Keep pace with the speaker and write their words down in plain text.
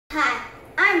Hi,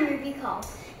 I'm Ruby Cole.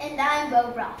 And I'm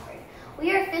Bo Brawford.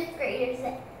 We are 5th graders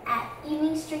at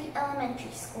Evening Street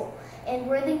Elementary School in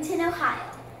Worthington, Ohio.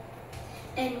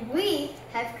 And we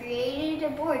have created a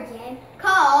board game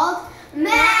called Mathopoly!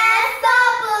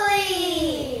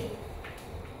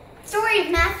 Story of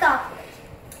Mathopoly.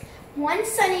 One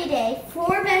sunny day,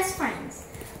 4 best friends,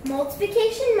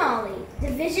 Multiplication Molly,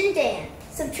 Division Dan,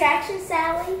 Subtraction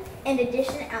Sally, and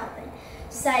Addition Alvin,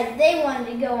 decided they wanted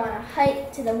to go on a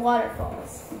hike to the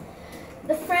waterfalls.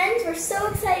 The friends were so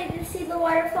excited to see the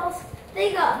waterfalls,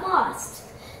 they got lost.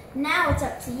 Now it's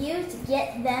up to you to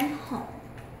get them home.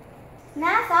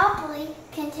 Mathopoly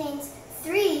contains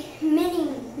 3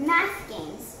 mini math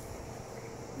games.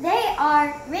 They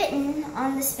are written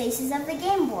on the spaces of the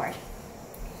game board.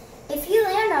 If you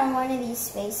land on one of these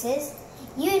spaces,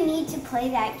 you need to play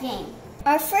that game.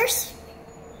 Our first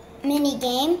mini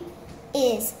game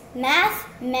is Math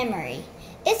Memory.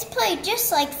 It's played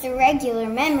just like the regular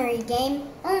memory game,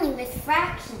 only with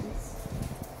fractions.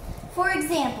 For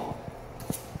example,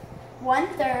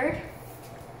 1/3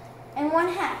 and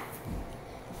 1/2.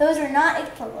 Those are not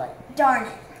equivalent. Darn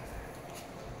it.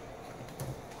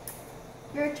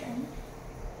 Your turn.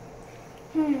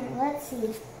 Let's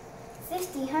see.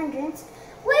 50 hundredths.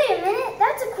 Wait a minute,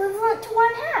 that's equivalent to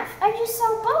 1/2. I just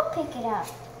saw Bo pick it up.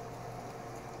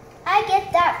 I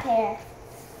get that pair.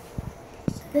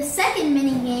 The second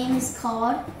mini game is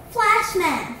called Flash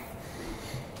Math.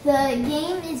 The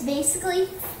game is basically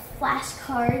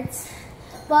flashcards,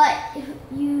 but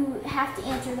you have to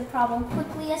answer the problem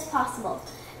quickly as possible,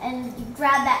 and you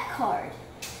grab that card.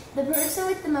 The person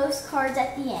with the most cards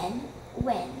at the end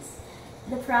wins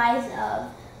the prize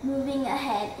of moving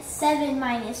ahead 7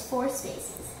 minus 4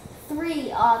 spaces.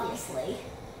 3, obviously.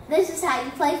 This is how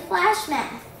you play Flash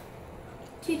Math.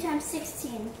 2 times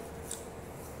 16.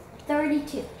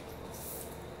 32.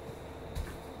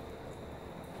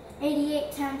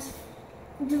 88 times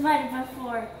divided by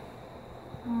 4.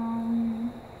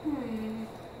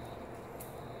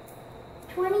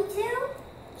 22?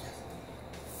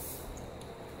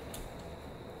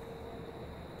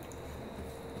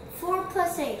 4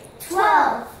 plus 8.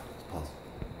 12.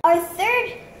 Our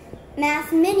third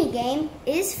math mini game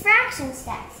is fraction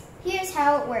stacks. Here's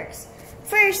how it works.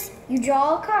 First, you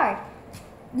draw a card.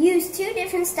 Use 2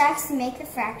 different stacks to make the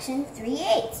fraction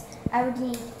 3/8. I would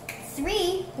need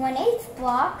 3 1/8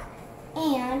 block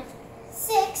and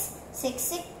 6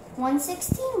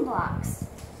 1/16 blocks.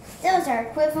 Those are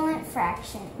equivalent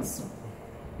fractions.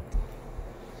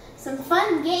 Some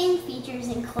fun game features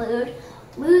include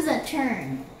lose a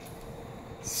turn,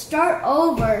 start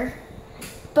over,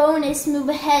 bonus move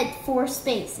ahead 4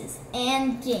 spaces,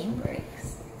 and game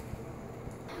breaks.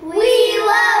 We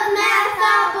love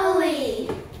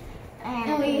Mathopoly!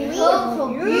 And we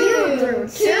hope you do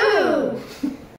too!